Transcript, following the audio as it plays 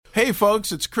Hey,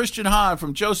 folks, it's Christian Hahn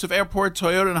from Joseph Airport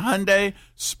Toyota and Hyundai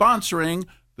sponsoring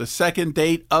the Second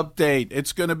Date Update.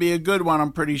 It's going to be a good one,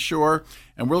 I'm pretty sure.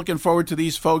 And we're looking forward to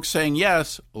these folks saying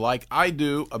yes, like I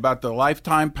do, about the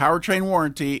lifetime powertrain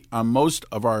warranty on most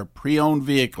of our pre-owned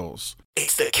vehicles.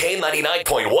 It's the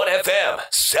K99.1 FM,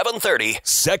 730,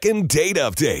 Second Date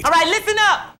Update. All right, listen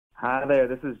up. Hi there,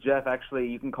 this is Jeff. Actually,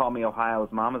 you can call me Ohio's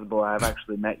Mama's Boy. I've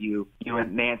actually met you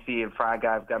and Nancy and Fry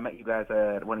Guy. I met you guys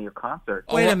at one of your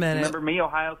concerts. Wait a minute. Remember me,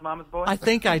 Ohio's Mama's Boy? I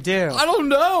think I do. I don't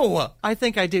know. I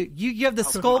think I do. You have the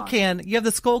skull can. You have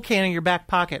the skull can in your back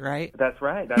pocket, right? That's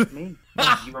right. That's me.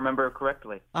 You remember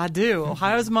correctly. I do.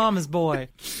 Ohio's Mama's Boy.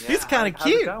 He's kind of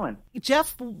cute. How's it going?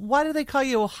 Jeff, why do they call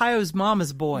you Ohio's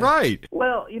Mama's Boy? Right.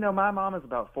 Well, my mom is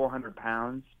about 400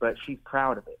 pounds, but she's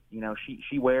proud of it.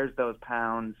 She wears those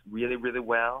pounds really, really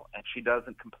well, and she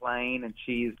doesn't complain, and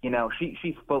she's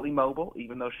fully mobile,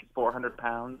 even though she's 400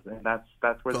 pounds, and that's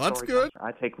where the story comes from.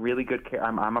 I take really good care.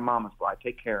 I'm a mama's boy. I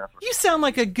take care of her. You sound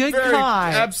like a good Very,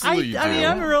 guy. absolutely I mean,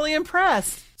 I'm really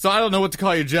impressed. So I don't know what to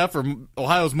call you, Jeff, or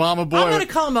Ohio's Mama Boy. I'm going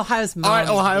to call him Ohio's Mama's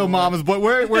All right, Ohio Boy. Mama's Boy.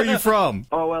 Where are you from?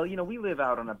 Oh, well, we live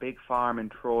out on a big farm in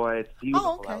Troy. It's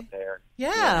beautiful out there.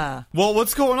 Yeah. Well,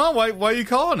 what's going on? Why are you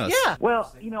calling us? Yeah.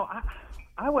 Well,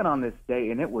 I went on this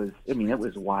date, and it was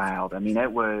wild. And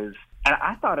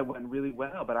I thought it went really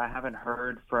well, but I haven't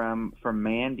heard from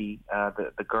Mandy,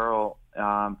 the girl,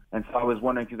 and so I was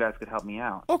wondering if you guys could help me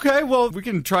out. Okay, well, we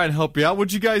can try and help you out.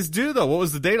 What'd you guys do, though? What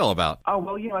was the date all about? Oh,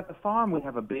 well, at the farm we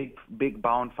have a big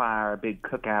bonfire, a big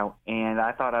cookout, and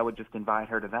I thought I would just invite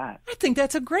her to that. I think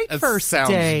that's a great That first sounds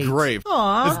date. great.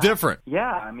 Aw. It's different.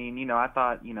 Yeah, I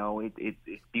thought,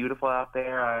 it's beautiful out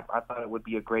there. I thought it would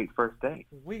be a great first date.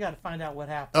 We got to find out what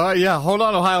happened. All right, yeah. Hold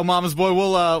on, Ohio Mama's Boy.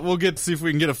 We'll see if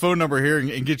we can get a phone number here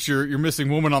and get your missing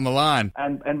woman on the line.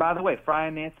 And by the way, Fry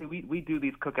and Nancy, we do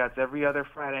these cookouts every other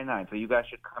Friday night, so you guys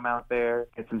should come out there,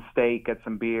 get some steak, get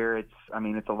some beer. It's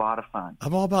a lot of fun.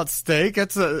 I'm all about steak.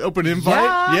 That's an open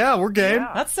invite. Yeah. We're game.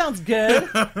 Yeah. That sounds good.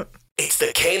 It's the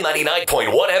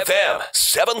K99.1 FM,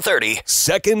 730,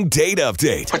 Second Date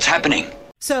Update. What's happening?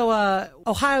 So,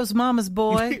 Ohio's Mama's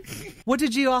Boy, what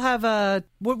did you all have,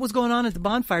 what was going on at the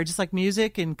bonfire? Just like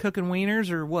music and cooking wieners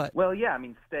or what? Well, yeah,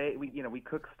 steak. We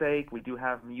cook steak. We do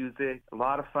have music. A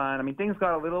lot of fun. Things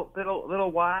got a little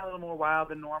wild, a little more wild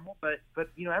than normal, but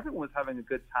everyone was having a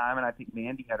good time, and I think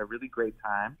Mandy had a really great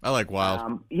time. I like wild.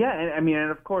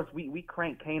 And of course we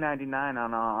crank K99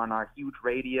 on our huge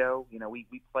radio.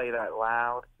 We play that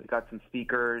loud. We got some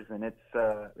speakers, and it's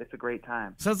a great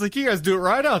time. Sounds like you guys do it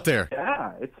right out there.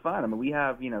 Yeah, it's fun. We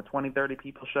have 20, 30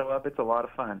 people show up. It's a lot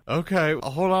of fun. Okay,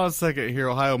 hold on a second here,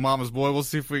 Ohio Mama's Boy. We'll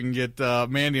see if we can get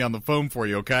Mandy on the phone for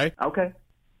you, okay? Okay.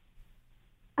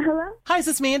 Hello? Hi, is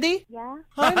this Mandy? Yeah?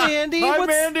 Hi, Mandy. Hi,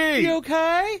 Mandy. You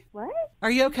okay? What?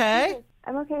 Are you okay?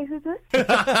 I'm okay. Who's this?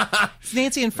 It's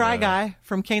Nancy and Fry Guy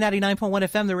from K99.1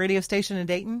 FM, the radio station in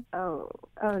Dayton. Oh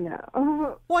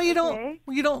no. Well, you Okay.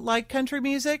 don't like country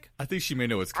music? I think she may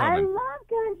know what's I coming. love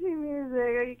country music.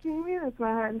 Are you kidding me? That's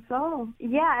my heart and soul.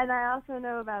 Yeah, and I also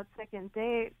know about Second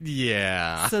Date.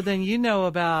 Yeah. So then you know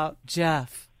about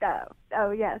Jeff.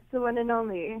 Oh yes, the one and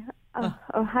only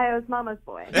Ohio's Mama's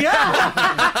Boy.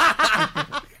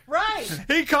 Yeah. Right.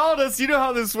 He called us. You know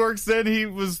how this works then. He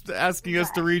was asking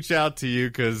us to reach out to you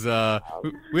because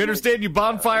we understand you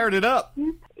bonfired it up.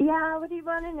 Yeah, what do you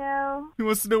want to know? He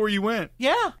wants to know where you went.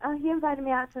 Yeah. Oh, he invited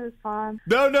me out to his farm.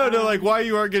 No, like why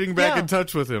you aren't getting back Yeah. in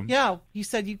touch with him. Yeah. You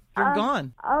said you're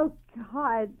gone. Oh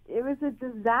God, it was a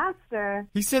disaster.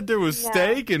 He said there was Yeah.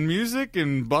 steak and music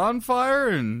and bonfire,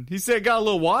 and he said it got a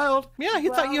little wild. Yeah, he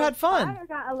thought you had fun. Fire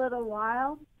got a little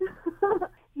wild.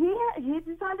 He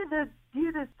decided to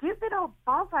do this stupid old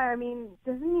bonfire. Doesn't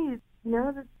he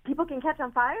know that people can catch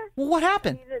on fire? Well, what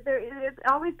happened? It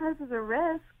always poses a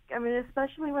risk.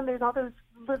 Especially when there's all those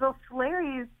little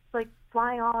flares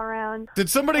flying all around. Did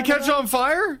somebody catch on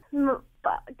fire?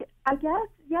 I guess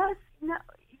yes. No.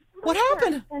 What My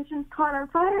happened? Hair extensions caught on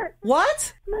fire.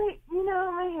 What?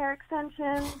 My hair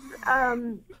extensions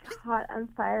caught on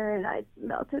fire, and I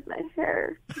melted my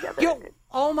hair together. Your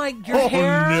Oh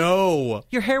hair. no!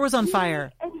 Your hair was on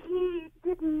fire. And he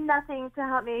did nothing to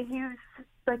help me. He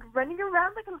was running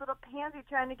around like a little pansy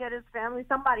trying to get his family,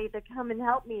 somebody to come and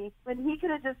help me, when he could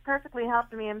have just perfectly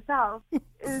helped me himself. It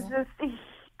was just,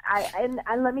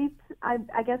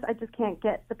 I guess I just can't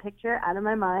get the picture out of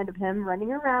my mind of him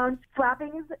running around,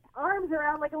 flapping his arms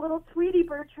around like a little Tweety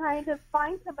bird trying to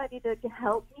find somebody to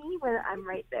help me when I'm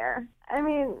right there.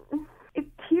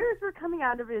 He tears were coming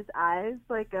out of his eyes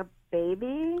like a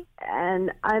baby.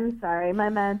 And I'm sorry, my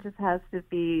man just has to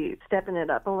be stepping it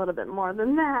up a little bit more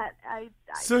than that.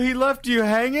 So he left you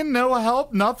hanging? No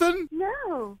help? Nothing?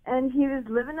 No. And he was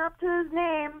living up to his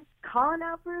name, calling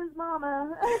out for his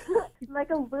mama like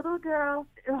a little girl,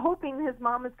 hoping his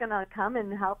mom was going to come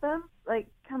and help him. Like,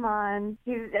 come on.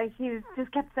 He was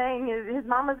just kept saying his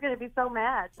mama's going to be so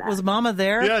mad. Was Mama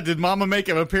there? Yeah, did Mama make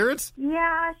an appearance?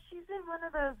 Yeah, she's in one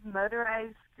of those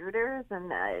motorized scooters,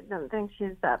 and I don't think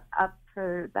she's up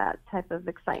for that type of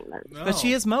excitement. No. But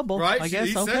she is mobile, Right, I guess.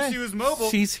 he okay. said she was mobile.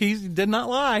 He did not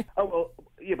lie. Oh, well,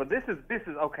 yeah, but this is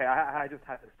okay. I just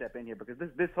have to step in here because this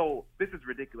is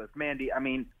ridiculous, Mandy. I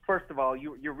mean, first of all,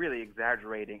 you're really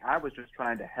exaggerating. I was just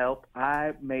trying to help.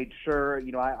 I made sure,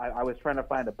 I was trying to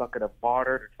find a bucket of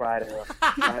water to try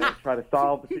to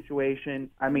solve the situation.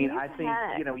 I mean, I think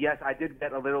yes, I did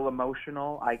get a little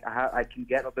emotional. I can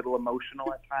get a little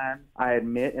emotional at times. I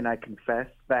admit and I confess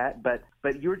that, but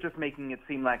you're just making it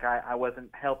seem like I wasn't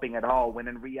helping at all, when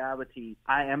in reality,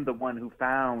 I am the one who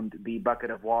found the bucket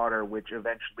of water, which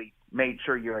eventually made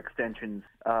sure your extensions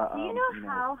Do you know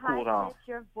how cooled off. high-pitched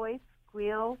your voice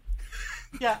squeals?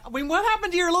 Yeah, I mean, what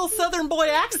happened to your little Southern boy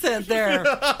accent there?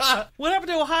 What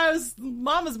happened to Ohio's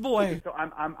mama's boy? So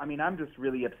I'm just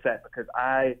really upset because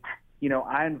I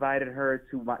invited her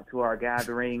to our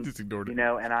gathering, Just ignored it.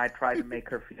 and I tried to make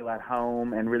her feel at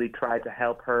home and really tried to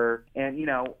help her. And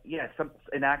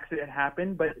an accident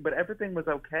happened, but everything was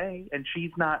okay. And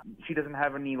she doesn't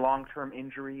have any long-term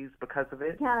injuries because of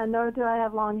it. Yeah, nor do I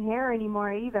have long hair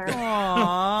anymore either.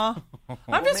 Aww.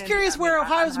 I'm just Mandy, curious where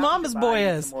Ohio's I'm mama's happy to buy boy you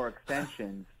is. some more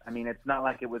extensions. I mean, it's not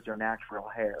like it was your natural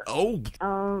hair. Oh,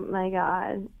 Oh my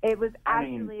God! It was I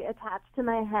mean- actually attached to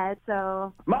my head,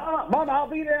 so Mama, I'll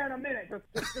be there in a minute.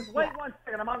 Just wait 1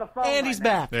 second. I'm on the phone. Andy's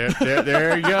right now. back.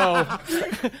 there you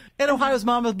go. And Ohio's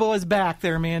mama's boy's back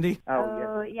there, Mandy.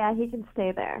 Oh, yes. yeah, he can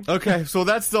stay there. Okay, so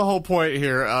that's the whole point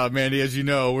here, Mandy. As you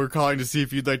know, we're calling to see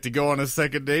if you'd like to go on a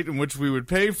second date in which we would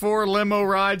pay for, limo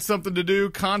ride, something to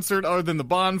do, concert other than the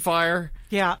bonfire.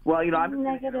 Yeah. Well, I'm just gonna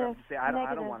Negative. interrupt and say I don't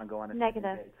Negative. want to go on a Negative.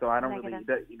 second date, so I don't Negative.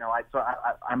 really,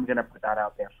 I'm gonna put that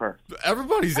out there first.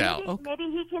 Everybody's out. Maybe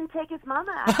he can take his mama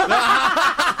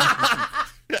out.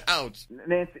 Ouch.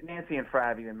 Nancy and Fry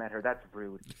have even met her. That's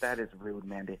rude. That is rude,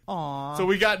 Mandy. Aw. So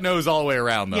we got no's all the way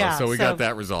around, though, Yeah, so we got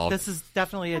that resolved. This is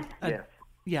definitely a Yes.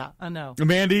 yeah, I know.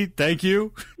 Mandy, thank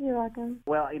you. You're welcome.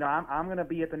 Well, I'm gonna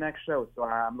be at the next show, so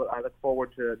I look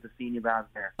forward to seeing you guys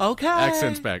there. Okay.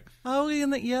 Accent spec. Oh,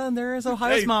 and there is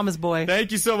Ohio's Hey. mama's boy.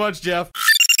 Thank you so much, Jeff.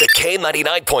 The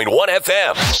K99.1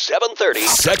 FM, 730.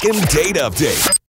 Second date update.